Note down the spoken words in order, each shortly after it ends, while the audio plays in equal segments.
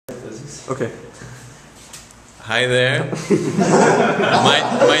Okay. Hi there.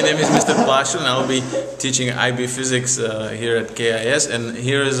 My name is Mr. Plashu, and I'll be teaching IB Physics here at KIS. And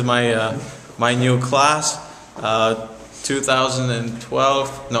here is my my new class,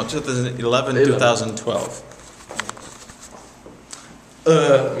 2012. No, 2011, 2012.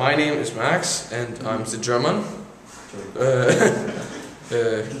 My name is Max, and I'm the German.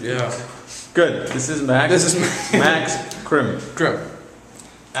 Yeah. Good. This is Max. This is Max Krim.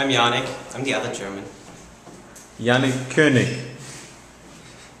 I'm Yannick. I'm the other German. Yannick König.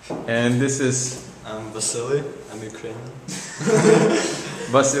 And this is I'm Vasily. I'm Ukrainian.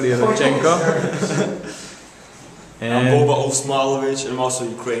 Vasily Radchenko. I'm Boba Osmalovic. I'm also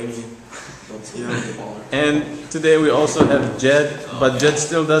Ukrainian. And today we also have Jed, but Jed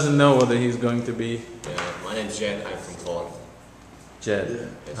still doesn't know whether he's going to be. My name's Jed. I'm from Poland. Jed.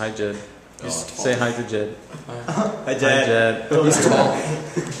 Yeah. Hi, Jed. Say hi to Jed. Hi, Jed. Hi, Jed. He's tall.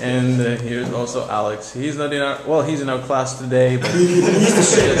 And here's also Alex. He's not in our, well, he's in our class today, but He needs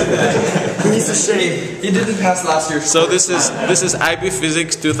to shave. He didn't pass last year. so this is IB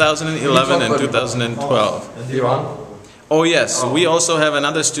Physics 2011 and 2012. You on? Oh yes, we also have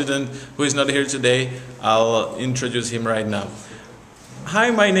another student who is not here today. I'll introduce him right now.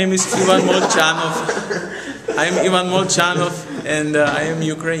 Hi, my name is Ivan Molchanov. I'm Ivan Molchanov, and I am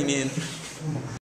Ukrainian.